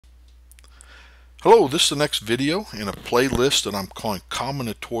Hello, this is the next video in a playlist that I'm calling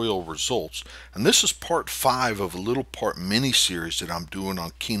Combinatorial Results, and this is part 5 of a little part mini series that I'm doing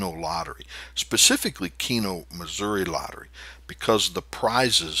on Keno Lottery, specifically Keno Missouri Lottery, because the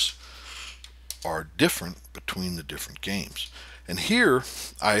prizes are different between the different games. And here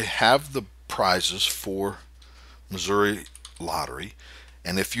I have the prizes for Missouri Lottery,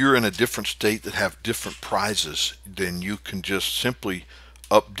 and if you're in a different state that have different prizes, then you can just simply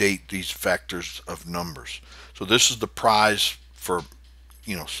update these vectors of numbers. So this is the prize for,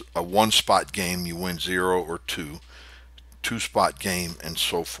 a one spot game, you win 0 or 2, two-spot game, and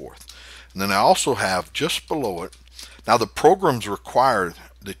so forth. And then I also have just below it, now the programs require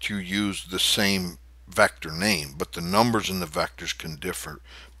that you use the same vector name, but the numbers in the vectors can differ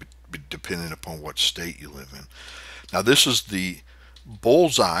depending upon what state you live in. Now this is the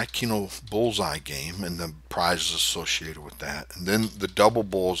bullseye, Keno bullseye game, and the prizes associated with that. And then the double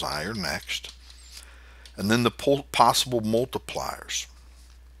bullseye are next. And then the possible multipliers.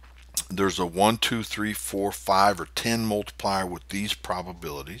 There's a 1, 2, 3, 4, 5, or 10 multiplier with these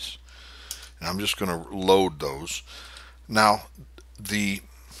probabilities. And I'm just going to load those. Now, the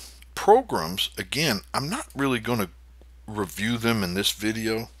programs, again, I'm not really going to review them in this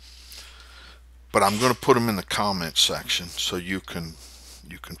video, but I'm going to put them in the comment section so you can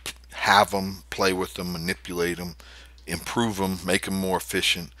have them, play with them, manipulate them, improve them, make them more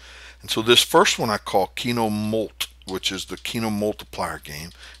efficient. And so this first one I call Keno Mult, which is the Keno multiplier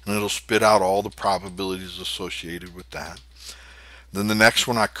game, and it'll spit out all the probabilities associated with that. Then the next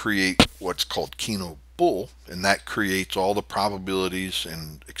one I create what's called Keno Bull, and that creates all the probabilities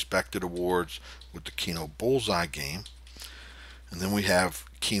and expected awards with the Keno bullseye game. And then we have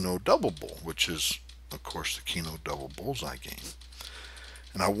Keno double bull, which is of course the Keno double bullseye game.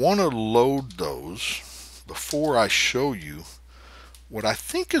 And I want to load those before I show you what I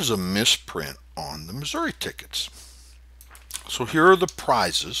think is a misprint on the Missouri tickets. So here are the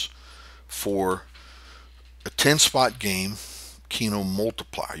prizes for a 10-spot game Keno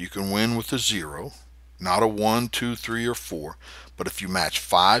multiplier. You can win with a 0, not a 1, 2, 3, or 4, but if you match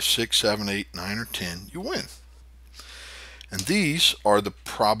 5, 6, 7, 8, 9, or 10, you win. And these are the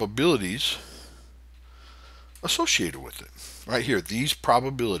probabilities associated with it. Right here, these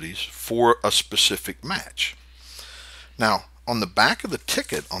probabilities for a specific match. Now, on the back of the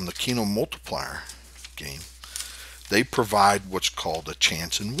ticket on the Keno multiplier game, they provide what's called a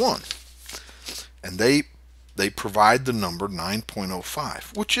chance in 1. And they provide the number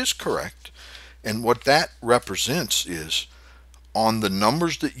 9.05, which is correct. And what that represents is on the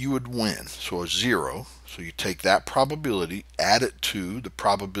numbers that you would win, so a 0, so you take that probability, add it to the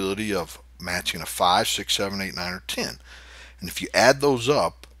probability of matching a 5, 6, 7, 8, 9, or 10. And if you add those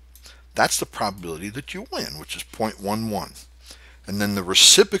up, that's the probability that you win, which is 0.11. And then the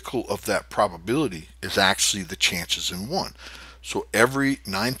reciprocal of that probability is actually the chances in 1. So every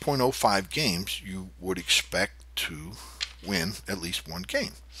 9.05 games, you would expect to win at least one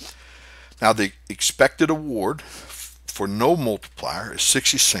game. Now the expected award for no multiplier is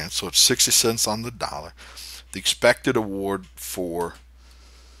 60 cents, so it's 60 cents on the dollar. The expected award for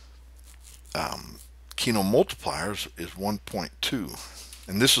Keno multipliers is 1.2,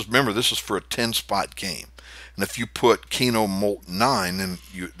 and this is, remember, this is for a 10-spot game. And if you put Keno Mult 9, then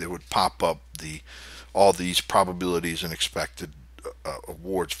they would pop up all these probabilities and expected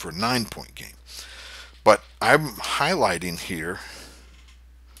awards for a 9-point game. But I'm highlighting here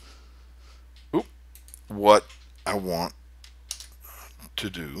what I want to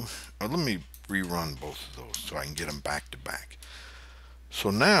do. Let me rerun both of those so I can get them back to back.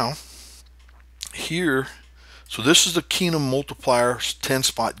 So now here, so this is the Keno multiplier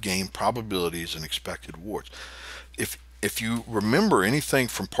 10-spot game probabilities and expected awards. If you remember anything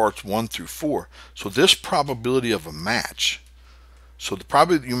from parts 1 through 4, so this probability of a match, so the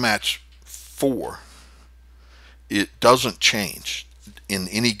probability you match 4, it doesn't change in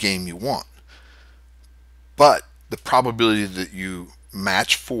any game you want. But the probability that you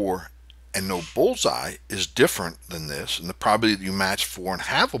match 4 and no bullseye is different than this, and the probability that you match 4 and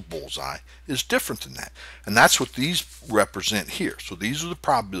have a bullseye is different than that. And that's what these represent here. So these are the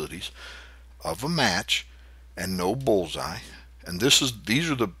probabilities of a match and no bullseye, and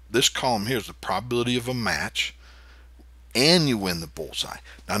this column here is the probability of a match and you win the bullseye.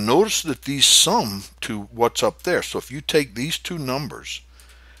 Now notice that these sum to what's up there. So if you take these two numbers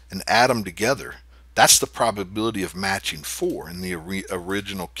and add them together, that's the probability of matching 4 in the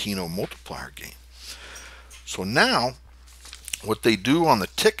original Keno multiplier game. So now what they do on the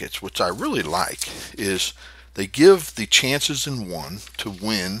tickets, which I really like, is they give the chances in 1 to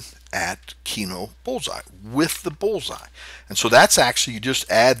win at Keno Bullseye with the bullseye. And so that's actually, you just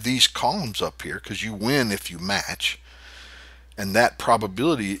add these columns up here because you win if you match, and that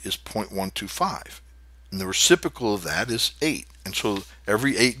probability is 0.125. And the reciprocal of that is 8. And so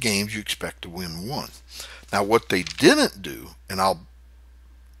every 8 games you expect to win 1. Now what they didn't do,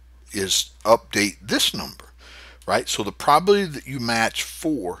 is update this number, right? So the probability that you match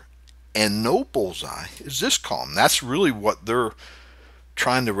 4 and no bullseye is this column. That's really what they're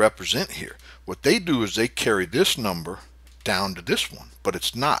trying to represent here. What they do is they carry this number down to this one, but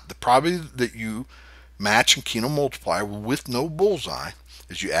it's not. The probability that you match in Keno multiplier with no bullseye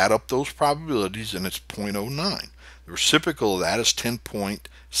is you add up those probabilities and it's 0.09. The reciprocal of that is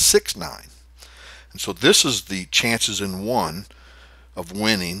 10.69. And so this is the chances in 1 of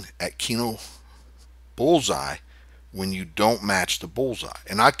winning at Keno Bullseye when you don't match the bullseye.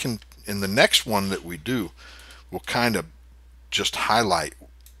 And I can, in the next one that we do, we'll kind of just highlight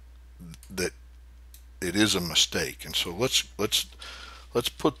that it is a mistake. And so let's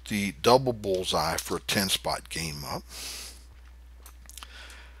put the double bullseye for a 10-spot game up.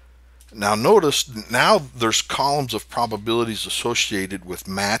 Now notice, now there's columns of probabilities associated with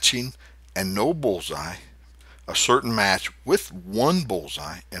matching and no bullseye, a certain match with 1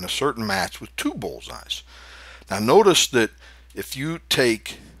 bullseye, and a certain match with 2 bullseyes. Now notice that if you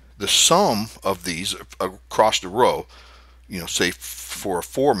take the sum of these across the row, say for a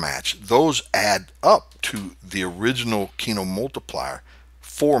 4 match, those add up to the original Keno multiplier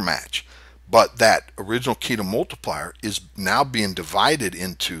 4 match. But that original Keno multiplier is now being divided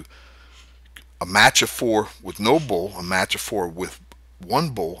into a match of 4 with no bull, a match of 4 with 1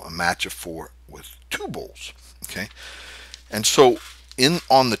 bull, a match of 4 with 2 bulls. Okay, and so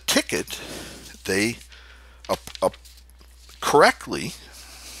on the ticket, they correctly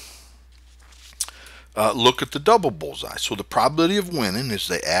look at the double bullseye. So the probability of winning is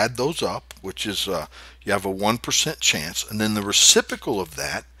they add those up, which is you have a 1% chance, and then the reciprocal of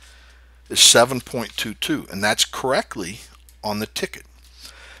that is 7.22, and that's correctly on the ticket.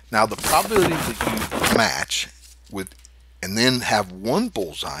 Now the probability that you match with and then have 1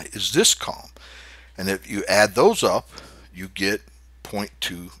 bullseye is this column, and if you add those up you get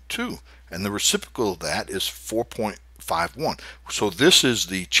 0.22, and the reciprocal of that is 4.51. So this is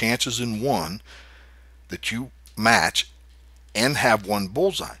the chances in 1 that you match and have 1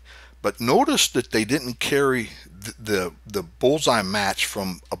 bullseye. But notice that they didn't carry the bullseye match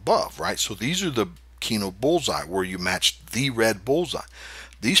from above, right? So these are the Keno bullseye where you match the red bullseye.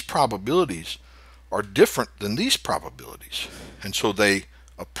 These probabilities are different than these probabilities, and so they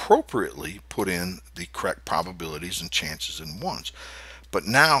appropriately put in the correct probabilities and chances in 1s. But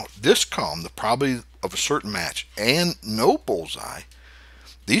now this column, the probability of a certain match and no bullseye,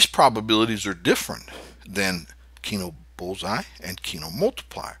 these probabilities are different than Keno bullseye and Keno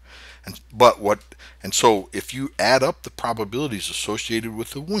multiplier. And so if you add up the probabilities associated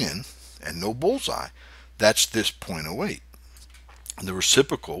with the win and no bullseye, that's this 0.08. And the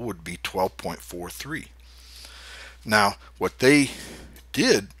reciprocal would be 12.43. Now what they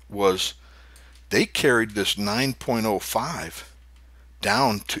did was they carried this 9.05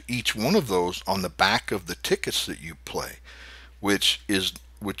 down to each one of those on the back of the tickets that you play, which is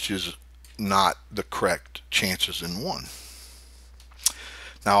not the correct chances in 1.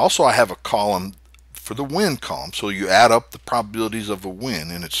 Now also I have a column for the win column, so you add up the probabilities of a win,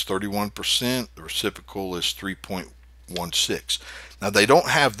 and it's 31%. The reciprocal is 3.16. Now they don't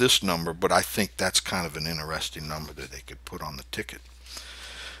have this number, but I think that's kind of an interesting number that they could put on the ticket.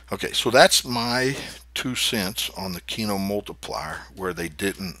 Okay, so that's my 2 cents on the Keno multiplier, where they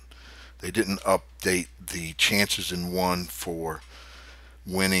didn't update the chances in 1 for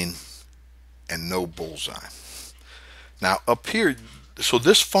winning and no bullseye. Now up here, so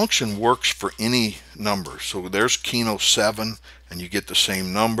this function works for any number. So there's Keno 7, and you get the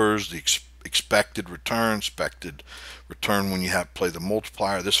same numbers, the expected return when you have play the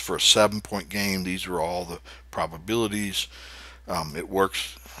multiplier. This for a 7-point game. These are all the probabilities. It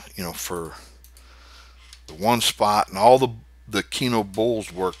works, for the 1 spot, and all the Keno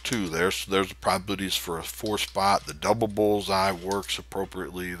bulls work too. There's the probabilities for a 4 spot. The double bullseye works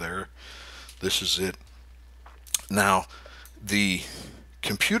appropriately there. This is it. Now the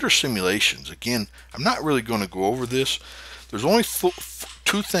computer simulations, again, I'm not really going to go over this. There's only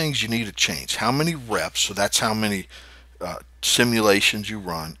 2 things you need to change: how many reps, so that's how many simulations you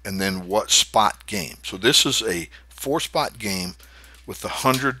run, and then what spot game. So this is a 4-spot game with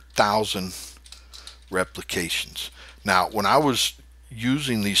 100,000 replications. Now when I was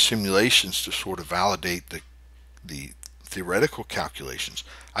using these simulations to sort of validate the theoretical calculations,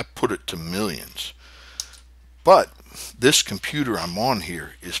 I put it to millions. But this computer I'm on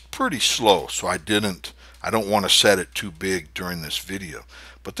here is pretty slow, so I don't want to set it too big during this video.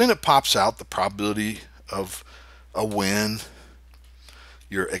 But then it pops out the probability of a win,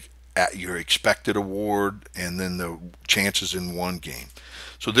 your expected award, and then the chances in one game.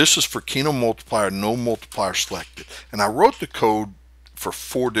 So this is for Keno multiplier, no multiplier selected. And I wrote the code for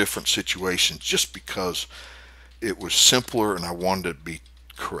 4 different situations just because it was simpler and I wanted it to be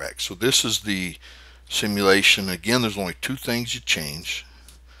correct. So this is the simulation. Again, there's only 2 things you change: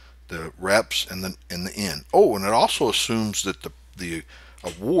 the reps and the end. Oh, and it also assumes that the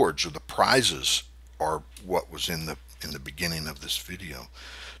awards or the prizes are what was in the beginning of this video.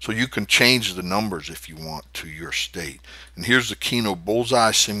 So you can change the numbers if you want to your state. And here's the Keno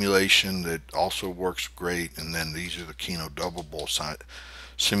bullseye simulation that also works great, and then these are the Keno double bullseye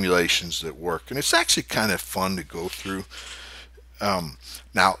simulations that work, and it's actually kind of fun to go through.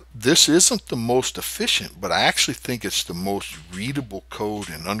 Now this isn't the most efficient, but I actually think it's the most readable code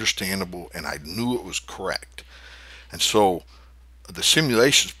and understandable, and I knew it was correct. And so the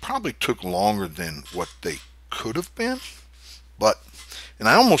simulations probably took longer than what they could have been, and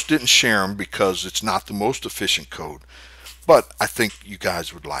I almost didn't share them because it's not the most efficient code, but I think you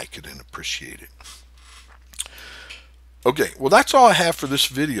guys would like it and appreciate it. Okay, well, that's all I have for this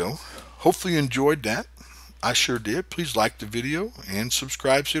video. Hopefully you enjoyed that. I sure did. Please like the video and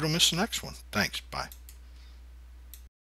subscribe so you don't miss the next one. Thanks. Bye.